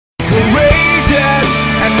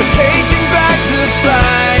We're taking back the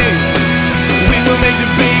fight. We will make the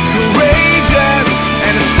beat courageous,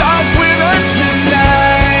 and it starts with us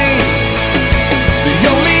tonight. The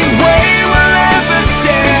only way we'll ever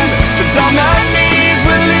stand is on our knees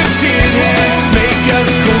with lifted hands. Make us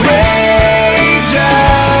courageous,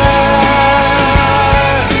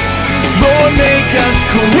 Lord, make us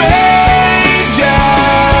courageous.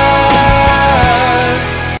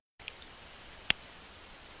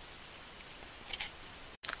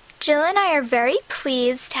 Jill and I are very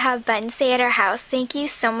pleased to have Ben stay at our house. Thank you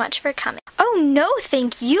so much for coming. Oh no,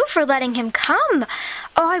 thank you for letting him come.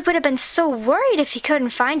 Oh, I would have been so worried if he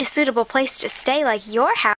couldn't find a suitable place to stay like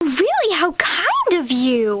your house. Really, how kind of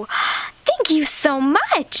you. Thank you so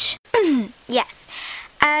much. Yes,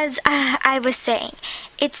 as I was saying,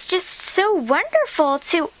 it's just so wonderful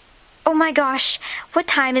to... Oh my gosh, what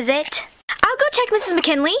time is it? I'll go check Mrs.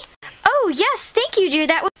 McKinley. Oh yes, thank you, dear.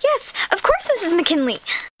 Yes, of course, Mrs. McKinley.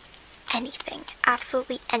 Anything,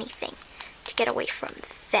 absolutely anything, to get away from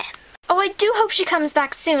them. Oh, I do hope she comes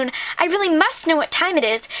back soon. I really must know what time it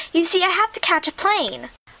is. You see, I have to catch a plane.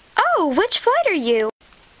 Oh, which flight are you?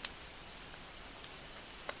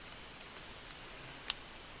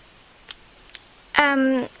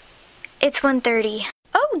 It's 1:30.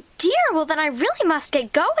 Oh dear, well then I really must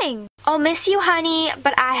get going. I'll miss you, honey,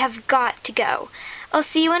 but I have got to go. I'll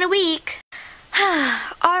see you in a week.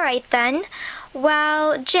 Alright then.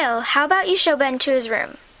 Well, Jill, how about you show Ben to his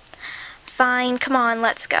room? Fine, come on,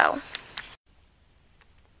 let's go.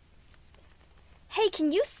 Hey,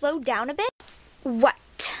 can you slow down a bit? What?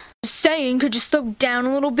 Just saying, could you slow down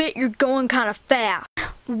a little bit? You're going kind of fast.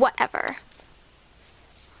 Whatever.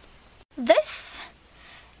 This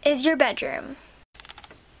is your bedroom.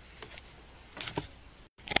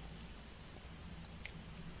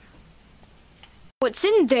 What's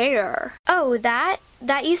in there? Oh, that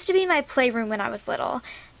used to be my playroom when I was little.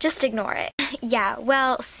 Just ignore it. Yeah,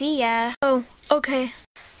 well, see ya. Oh, okay.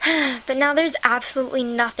 But now there's absolutely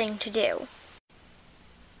nothing to do.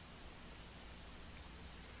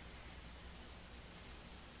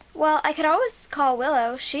 Well, I could always call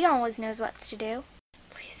Willow. She always knows what to do.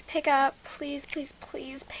 Please pick up. Please, please,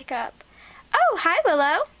 please pick up. Oh, hi,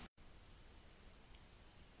 Willow.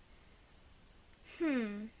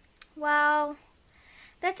 Well...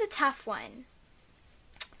 that's a tough one.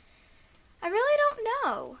 I really don't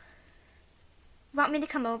know. Want me to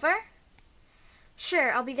come over?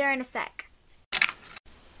 Sure, I'll be there in a sec.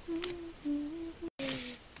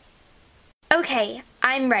 Okay,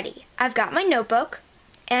 I'm ready. I've got my notebook,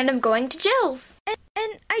 and I'm going to Jill's.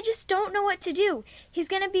 And I just don't know what to do. He's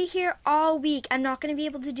gonna be here all week. I'm not gonna be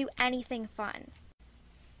able to do anything fun.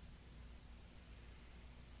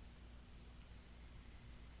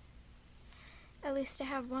 At least I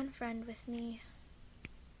have one friend with me.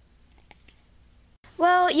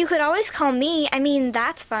 Well, you could always call me. I mean,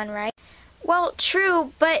 that's fun, right? Well,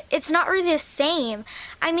 true, but it's not really the same.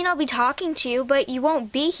 I mean, I'll be talking to you, but you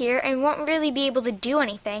won't be here and won't really be able to do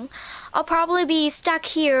anything. I'll probably be stuck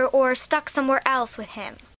here or stuck somewhere else with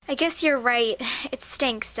him. I guess you're right. It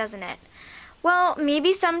stinks, doesn't it? Well,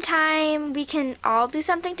 maybe sometime we can all do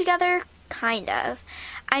something together. Kind of.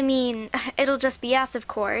 I mean, it'll just be us, of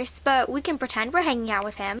course, but we can pretend we're hanging out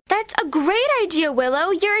with him. That's a great idea,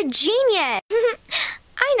 Willow. You're a genius.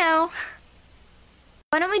 I know.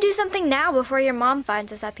 Why don't we do something now before your mom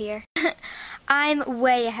finds us up here? I'm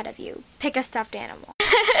way ahead of you. Pick a stuffed animal.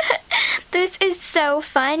 This is so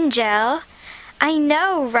fun, Jill. I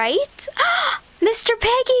know, right? Mr.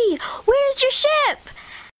 Piggy, where's your ship?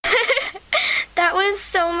 That was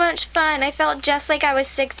so much fun. I felt just like I was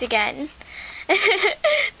 6 again.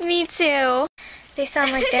 Me too. They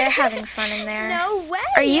sound like they're having fun in there. No way!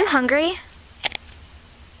 Are you hungry?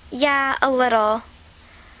 Yeah, a little.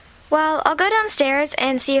 Well, I'll go downstairs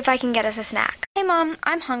and see if I can get us a snack. Hey, Mom,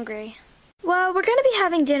 I'm hungry. Well, we're gonna be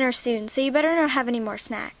having dinner soon, so you better not have any more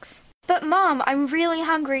snacks. But, Mom, I'm really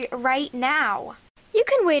hungry right now. You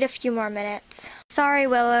can wait a few more minutes. Sorry,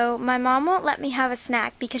 Willow. My mom won't let me have a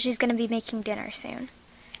snack because she's gonna be making dinner soon.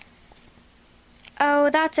 Oh,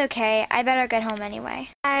 that's okay. I better get home anyway.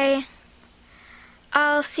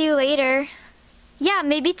 I'll see you later. Yeah,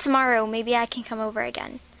 maybe tomorrow. Maybe I can come over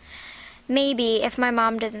again. Maybe if my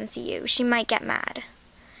mom doesn't see you. She might get mad.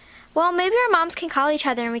 Well, maybe our moms can call each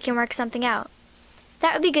other and we can work something out.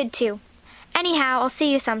 That would be good too. Anyhow, I'll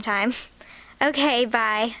see you sometime. Okay,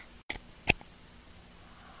 bye.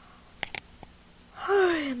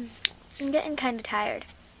 I'm getting kind of tired.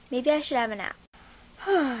 Maybe I should have a nap.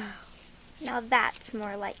 Now that's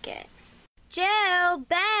more like it. Jill,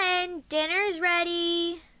 Ben, dinner's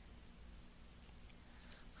ready.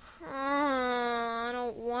 I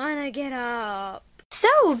don't want to get up.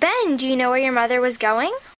 So, Ben, do you know where your mother was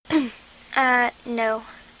going? No.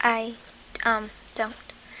 I, don't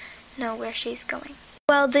know where she's going.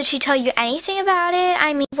 Well, did she tell you anything about it?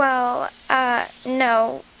 I mean, well,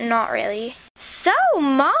 no, not really. So,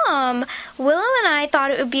 Mom, Willow and I thought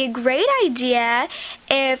it would be a great idea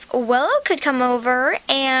if Willow could come over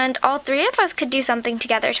and all three of us could do something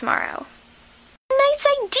together tomorrow. Nice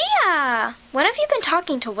idea! When have you been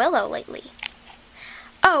talking to Willow lately?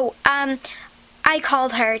 Oh, I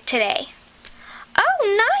called her today.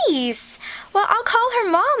 Oh, nice! Well, I'll call her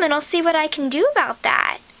Mom and I'll see what I can do about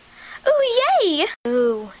that. Ooh, yay!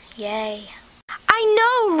 Ooh, yay.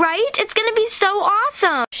 I know, right? It's gonna be so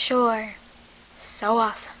awesome! Sure. So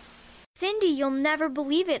awesome. Cindy, you'll never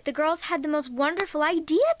believe it. The girls had the most wonderful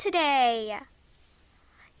idea today.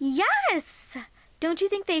 Yes! Don't you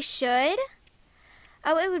think they should?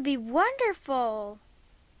 Oh, it would be wonderful.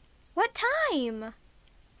 What time?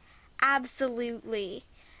 Absolutely.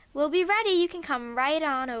 We'll be ready. You can come right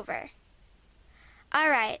on over. All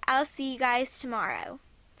right, I'll see you guys tomorrow.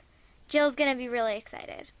 Jill's gonna be really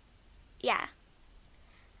excited. Yeah.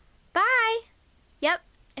 Bye. Yep,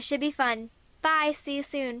 it should be fun. Bye, see you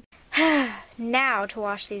soon. Now to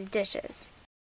wash these dishes.